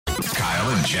Kyle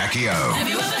and Jackie O. Have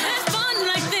you ever had fun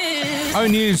like this? Oh,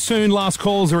 news soon. Last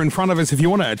calls are in front of us. If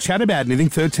you want to chat about anything,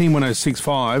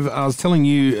 131065. I was telling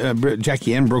you,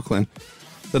 Jackie and Brooklyn,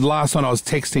 that last night I was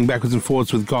texting backwards and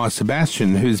forwards with Guy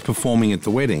Sebastian, who's performing at the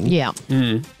wedding. Yeah.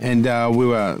 And we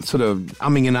were sort of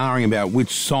umming and ahhing about which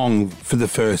song for the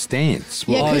first dance.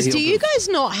 Yeah, because he'll do you guys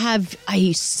not have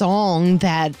a song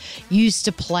that used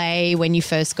to play when you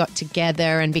first got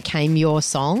together and became your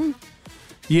song?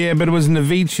 Yeah, but it was an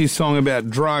Avicii song about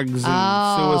drugs and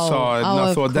suicide. And I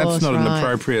of thought that's course, not an right.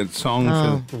 appropriate song.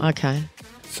 Oh, okay.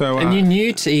 So, And you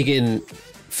knew Tegan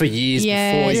for years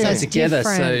Yeah, before you so got it's together.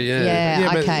 different. So,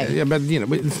 Yeah, okay. Yeah, but, you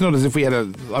know, it's not as if we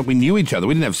had we knew each other.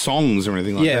 We didn't have songs or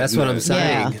anything like that. Yeah, that's what I'm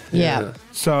saying. Yeah.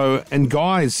 So, and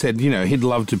Guy said, you know, he'd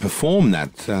love to perform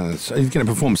that. So he's going to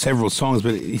perform several songs,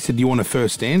 but he said, do you want a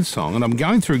first dance song? And I'm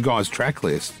going through Guy's track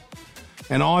list,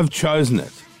 and I've chosen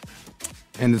it.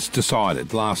 And it's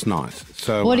decided last night.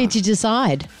 So, What did you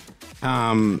decide? do you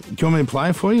want me to play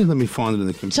it for you? Let me find it in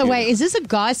the computer. So wait, is this a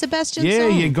Guy Sebastian Yeah,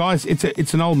 song? yeah, Guys,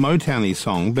 it's an old Motown-y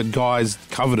song, but Guy's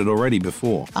covered it already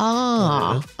before.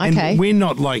 Ah, okay. And we're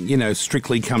not like, you know,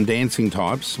 strictly come dancing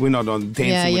types. We're not on dancing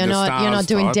Yeah, with you're the not stars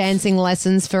doing types. dancing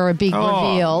lessons for a big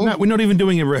reveal. No, we're not even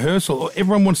doing a rehearsal.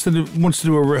 Everyone wants to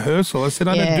do a rehearsal. I said,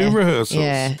 I don't do rehearsals.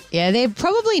 Yeah, they're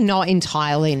probably not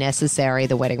entirely necessary,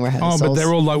 the wedding Oh, rehearsals. but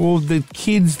they're all like, well, the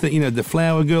kids, that the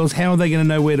flower girls, how are they going to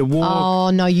know where to walk? Oh,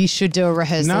 no, you should do a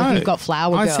rehearsal no. if you've got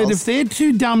flower I girls. said, if they're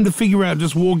too dumb to figure out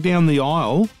just walk down the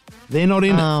aisle, they're not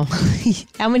in it. Oh,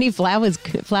 how many flower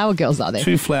girls are there?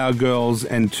 2 flower girls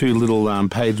and 2 little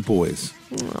page boys.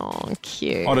 Oh,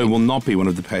 cute. Otto will not be one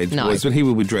of the page No. boys, but he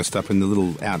will be dressed up in the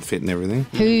little outfit and everything.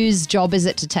 Whose job is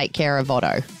it to take care of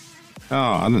Otto? Oh,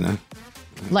 I don't know.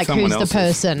 Like, Someone who's the else's.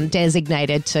 person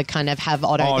designated to kind of have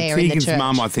Otto there in the Tegan's church?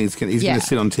 mum, I think, he's Yeah. going to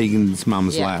sit on Tegan's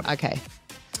mum's Yeah, lap. okay.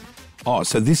 Oh,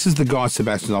 so this is the Guy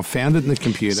Sebastian. I found it in the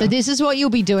computer. So this is what you'll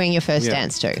be doing your first Yeah,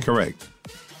 dance to. Correct.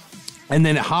 And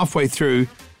then halfway through,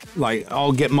 like,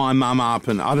 I'll get my mum up,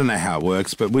 and I don't know how it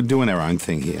works, but we're doing our own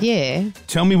thing here. Yeah.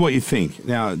 Tell me what you think.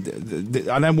 Now,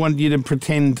 I don't want you to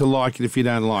pretend to like it if you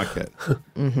don't like it.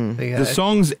 The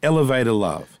song's Elevator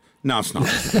Love. No, it's not.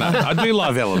 No, I do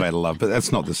love Elevator Love, but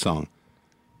that's not the song.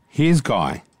 Here's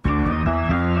Guy.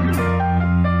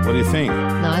 What do you think?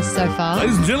 Nice so far.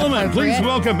 Ladies and gentlemen, please Appropriate.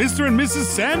 welcome Mr. and Mrs.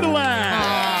 Sanderland.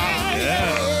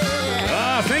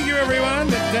 Yeah. Thank you, everyone.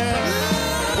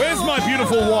 Where's my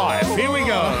beautiful wife? Here we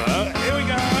go. Here we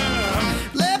go.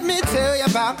 Let me tell you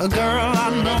about a girl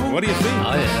I know. What do you think?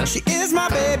 Oh, yeah. She is my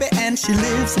baby and she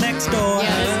lives next door.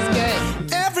 Yeah, this is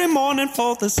good. Every morning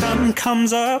before the sun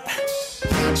comes up,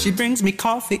 she brings me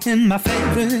coffee in my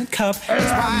favorite cup. That's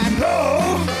why I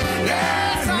know,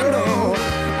 yes I know,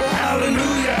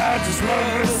 hallelujah, I just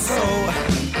love her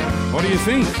so. What do you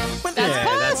think? That's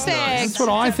perfect. That's what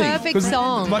I It's a think. perfect 'Cause,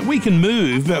 song. like, we can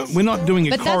move, but we're not doing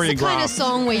a But that's the kind of choreographed.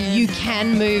 song where you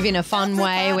can move in a fun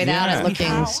way without Yeah. it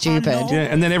looking stupid. Yeah,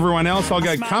 and then everyone else, I'll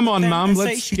go, come on, Mum,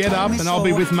 let's get up, and I'll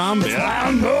be with Mum.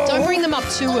 Don't bring them up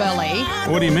too early.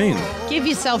 What do you mean? Give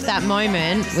yourself that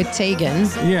moment with Tegan.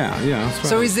 Yeah, that's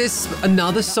So right. is this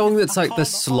another song that's like the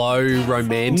slow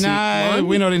romantic No, one?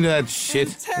 we're not into that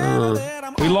shit.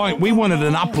 We wanted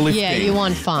an uplifting. Yeah, you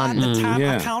want fun.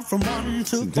 Yeah. I count from 1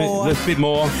 to 4. That's a bit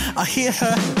more. I hear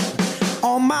her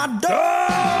on my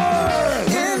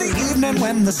door in the evening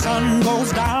when the sun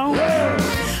goes down.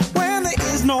 When there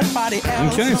is nobody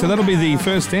else. Okay, so that'll be the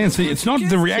first dance. It's not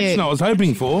the reaction Cute. I was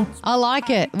hoping for. I like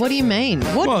it. What do you mean?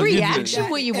 What Well, reaction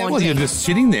were you Well, you're wanting? just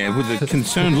sitting there with a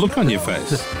concerned look on your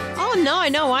face. Oh, no.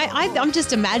 I'm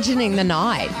just imagining the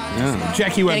night. Yeah.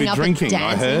 Jackie won't Getting be up and drinking, I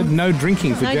dancing. heard. No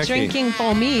drinking for No Jackie. drinking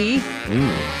for me.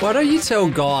 Why don't you tell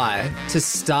Guy to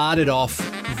start it off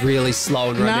really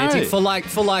slow and romantic for like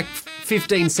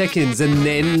 15 seconds and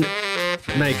then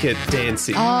make it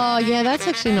dancing? Oh, yeah, that's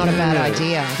actually not a bad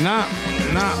idea. No,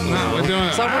 we're doing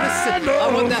it. So I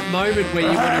want that moment where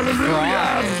you want to cry.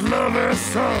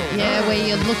 Yeah, where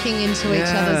you're looking into each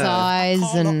Yeah. other's eyes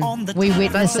and we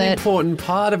witness That's an it. important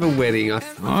part of a wedding.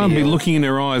 I'll be looking in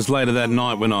her eyes later that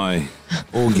night when I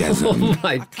orgasm. Oh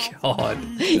my God.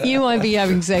 You won't be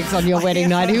having sex on your wedding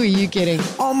night. Who are you kidding?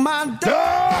 On my door.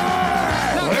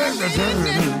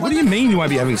 What do you mean you won't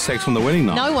be having sex on the wedding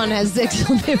night? No one has sex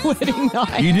on their wedding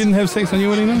night. You didn't have sex on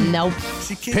your wedding night? Nope.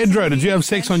 Pedro, did you have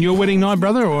sex on your wedding night,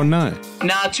 brother, or no?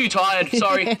 Nah, too tired.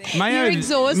 Sorry. Mayo, You're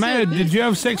exhausted. Mayo, did you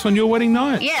have sex on your wedding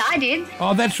night? Yeah, I did.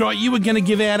 Oh, that's right. You were going to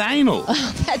give out anal.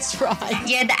 That's right.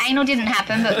 Yeah, the anal didn't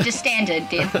happen, but just standard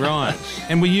did. Right.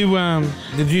 And were you,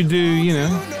 did you do,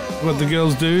 what the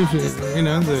girls do,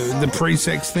 the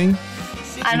pre-sex thing?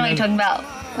 I don't know what you're talking about.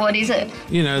 What is it?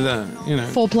 You know,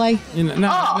 Foreplay.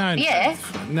 Oh, yeah.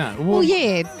 No. Well,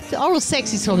 yeah, oral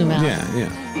sex he's talking about. Yeah.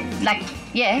 Like,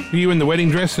 yeah. Were you in the wedding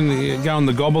dress and you go on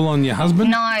the gobble on your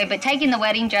husband? No, but taking the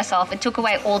wedding dress off, it took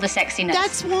away all the sexiness.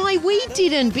 That's why we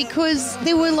didn't, because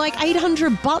there were like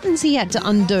 800 buttons he had to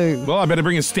undo. Well, I better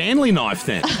bring a Stanley knife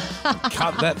then.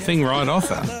 Cut that thing right off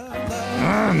her.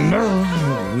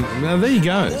 Now, there you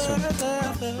go.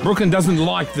 So, Brooklyn doesn't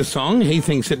like the song. He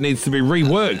thinks it needs to be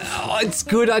reworked. Oh, it's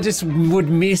good. I just would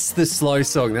miss the slow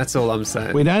song. That's all I'm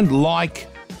saying. We don't like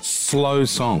slow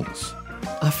songs.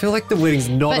 I feel like the wedding's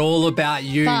not But- all about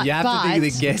you. but- You have to be the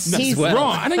but guests he's as well.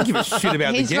 Right, I don't give a shit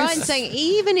about the He's right in guests. saying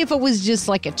even if it was just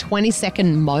like a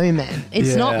 20-second moment,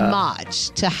 it's not Yeah. much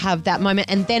to have that moment,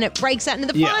 and then it breaks out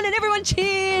into the Yeah. fun and everyone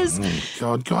cheers.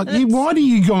 God, why do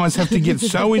you guys have to get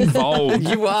so involved?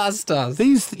 You asked us.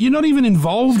 You're not even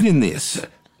involved in this.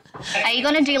 Are you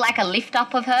going to do like a lift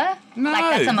up of her? No, like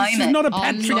that's a moment. this is not a Oh,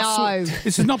 Patrick. no.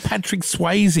 This is not Patrick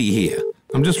Swayze here.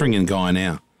 I'm just ringing Guy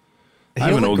now. I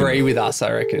haven't He'll agree organised- with us,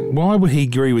 I reckon. Why would he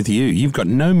agree with you? You've got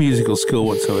no musical skill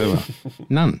whatsoever.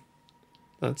 None.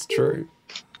 That's true.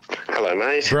 Hello,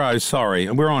 mate. Bro,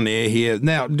 sorry. We're on air here.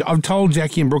 Now, I've told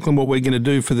Jackie and Brooklyn what we're going to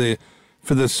do for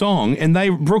the song, and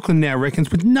Brooklyn now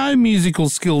reckons, with no musical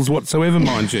skills whatsoever,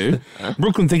 mind you,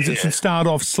 Brooklyn thinks it should start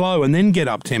off slow and then get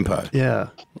up tempo. Yeah.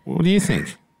 What do you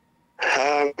think?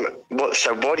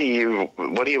 What do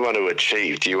you want to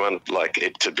achieve? Do you want like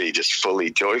it to be just fully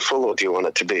joyful, or do you want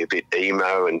it to be a bit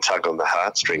emo and tug on the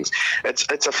heartstrings?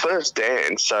 It's a first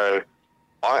dance, so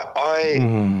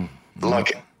I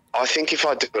think if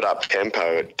I do it up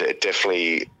tempo, it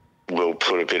definitely will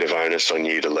put a bit of onus on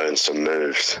you to learn some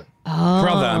moves.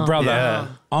 Brother, Yeah.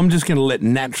 I'm just going to let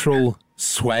natural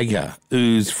swagger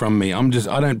ooze from me. I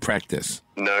don't practice.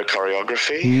 No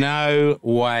choreography. No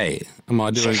way am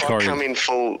I So doing if I come choreography. in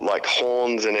full like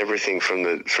horns and everything from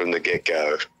the get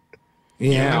go.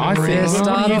 Yeah, I think. Yeah, what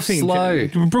start do you off think? slow.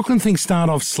 Brooklyn thinks start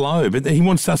off slow, but he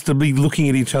wants us to be looking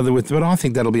at each other but I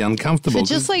think that'll be uncomfortable. For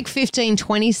just like 15,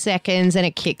 20 seconds and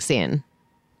it kicks in.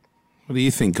 What do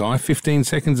you think, Guy? 15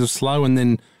 seconds of slow and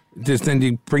then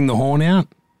you bring the horn out?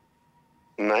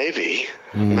 Maybe,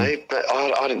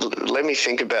 but let me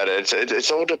think about it.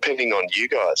 It's all depending on you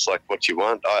guys, like what you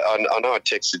want. I know I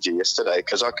texted you yesterday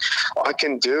because I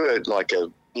can do it like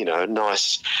a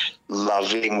nice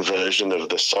loving version of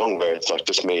the song where it's like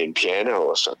just me and piano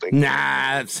or something.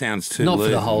 Nah, that sounds too Not for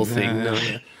loose. the whole thing, no.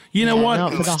 You know what?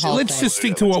 not for the whole Let's thing. just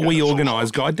stick to what we organise,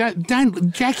 Guy.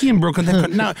 Don't Jackie and Brooklyn. They've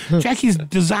got no. Jackie's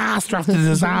disaster after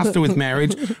disaster with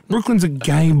marriage. Brooklyn's a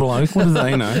gay bloke. What do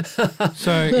they know?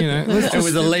 So let's It just.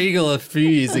 was illegal a few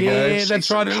years ago. Yeah,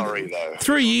 that's right. Curry, though.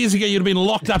 3 years ago, you'd have been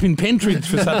locked up in Pentridge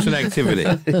for such an activity.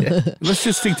 Let's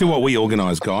just stick to what we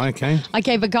organise, Guy. Okay?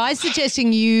 Okay, but Guy's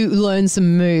suggesting you learn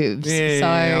some moves. Yeah, so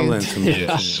I'll learn some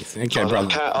moves. Okay, brother.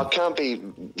 I can't be,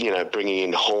 bringing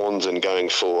in horns and going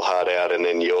full hard out, and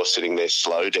then you're sitting there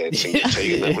slow dancing to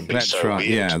Tegan. That would be That's so right.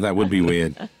 weird. Yeah, that would be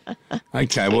weird.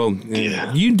 Okay, well,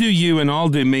 you do you and I'll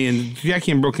do me, and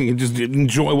Jackie and Brooklyn can just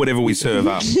enjoy whatever we serve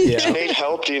up. Do you need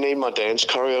help? Do you need my dance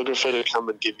choreographer to come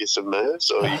and give you some moves,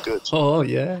 or are you good? Oh,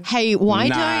 yeah. hey, why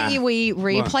Nah. don't we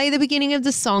replay the beginning of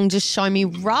the song? Just show me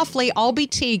roughly. I'll be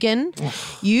Tegan.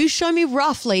 You show me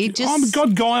roughly. Just I've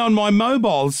got Guy on my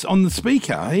mobiles on the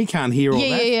speaker. He can't hear all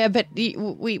that. yeah. But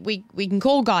we can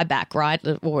call Guy back, right?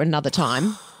 Or another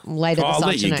time later I'll this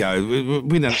let you afternoon. go.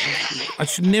 We don't. I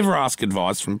should never ask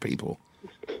advice from people.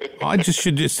 I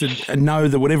should know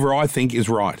that whatever I think is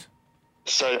right.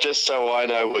 So just so I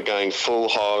know, we're going full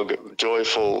hog,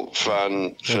 joyful,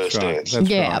 fun, first dance. That's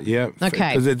Yeah. right. Yeah.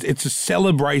 Okay. Because it's a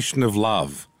celebration of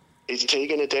love. Is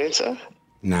Tegan a dancer?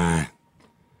 No.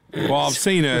 Well, I've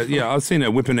seen her. Yeah, I've seen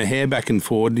her whipping her hair back and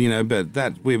forward. But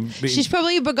that we've been. She's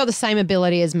probably got the same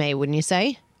ability as me, wouldn't you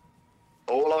say?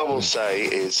 All I will say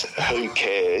is, who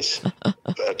cares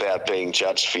about being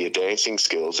judged for your dancing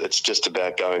skills? It's just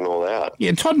about going all out.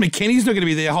 Yeah, Todd McKenny's not going to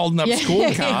be there holding up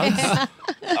scorecards.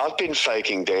 I've been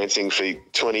faking dancing for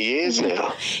 20 years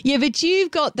now. Yeah, but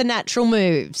you've got the natural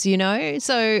moves,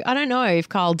 So I don't know if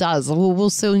Kyle does. We'll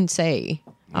soon see.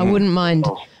 I wouldn't mind.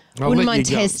 Wouldn't mind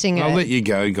testing it. I'll let you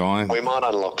go, Guy. We might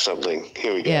unlock something.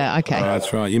 Here we go. Yeah, okay. Oh,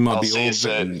 that's right. You might I'll be see all. you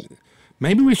soon.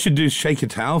 Maybe we should do Shake a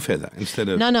Tail Feather instead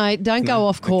of. No, don't go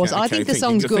off course. Okay, I think the thank you.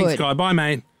 song's Thanks, good. Guy. Bye,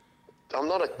 mate. I'm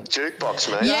not a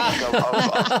jukebox, mate.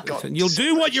 Yeah. I've got You'll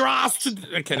do what you're asked to.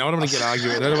 Okay, no, I don't want to get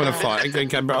argued. I don't want to fight.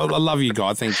 Okay, bro, I love you,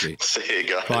 Guy. Thank you. See you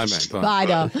guys. Bye, mate. Bye. Bye,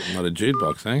 Dom. Not a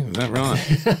jukebox, eh? Is that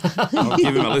right? I'll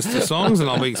give him a list of songs and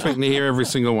I'll be expecting to hear every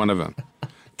single one of them.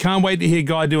 Can't wait to hear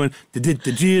Guy doing the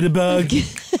jitterbug.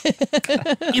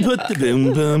 You put the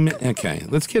boom boom. Okay,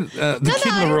 let's get the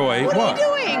Kid Laroi. What are you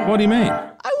doing? What do you mean? I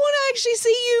want to actually see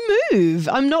you move.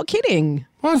 I'm not kidding.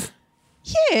 What?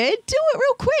 Yeah, do it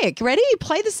real quick. Ready?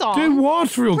 Play the song. Do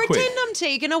what real quick? Pretend I'm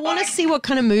Tegan. I want to see what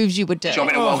kind of moves you would do. Do you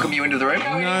want me to welcome you into the room?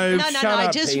 No,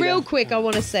 No, just Peter. real quick. I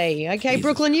want to see. Okay,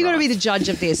 Brooklyn, you got to be the judge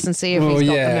of this and see if he's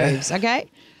got the moves. Okay.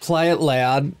 Play it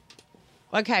loud.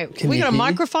 Okay. Can We you got a hear?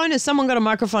 microphone. Has someone got a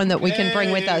microphone that we can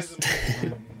bring with us?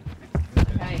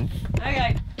 Okay.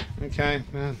 Okay.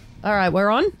 All right, we're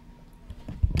on.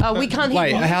 Oh, we can't hear.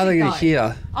 Wait, the how are they music, going to though.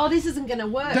 hear? Oh, this isn't going to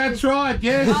work. That's right.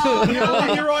 Yes.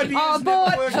 Your ideas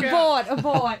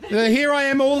Abort. Here I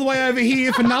am all the way over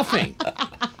here for nothing.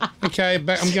 Okay, I'm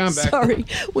going back. Sorry,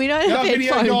 we don't have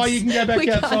video headphones. guy, you can go back we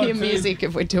outside can't hear too. music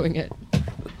if we're doing it.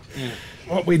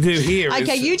 What we do here is...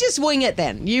 Okay, you just wing it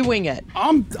then. You wing it.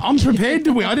 I'm prepared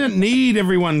to win. I don't need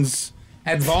everyone's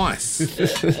advice.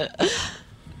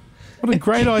 What a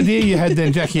great idea you had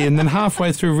then, Jackie, and then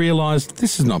halfway through realised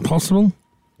this is not possible.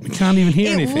 We can't even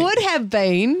hear anything. It would have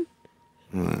been.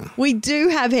 We do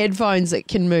have headphones that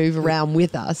can move around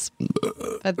with us,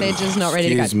 but they're just not ready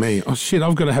to go. Excuse me. Oh, shit,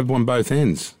 I've got to have one both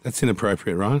ends. That's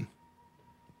inappropriate, right?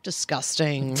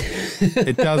 Disgusting.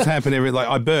 It does happen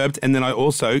I burped and then I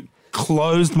also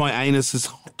closed my anus as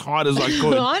tight as I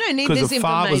could. I don't need this because the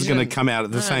fart was going to information. come out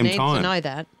at the I same don't need time. to know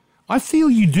that. I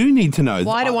feel you do need to know.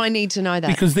 Why do I need to know that?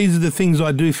 Because these are the things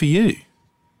I do for you.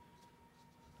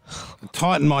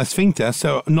 Tighten my sphincter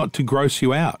so not to gross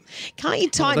you out. Can't you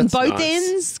tighten that's both nice.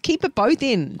 ends? Keep it both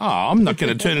in. Oh, I'm not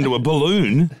going to turn into a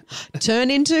balloon.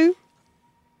 Turn into?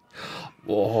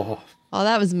 Whoa. Oh,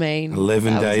 that was mean.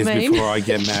 11 That was days mean. before I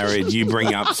get married, you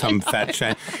bring up some fat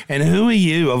shame. And who are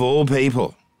you, of all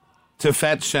people, to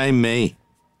fat shame me?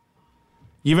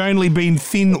 You've only been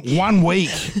thin 1 week.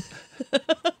 Y'all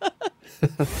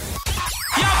been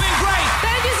great.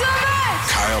 Thank you so much.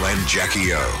 Kyle and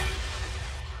Jackie O.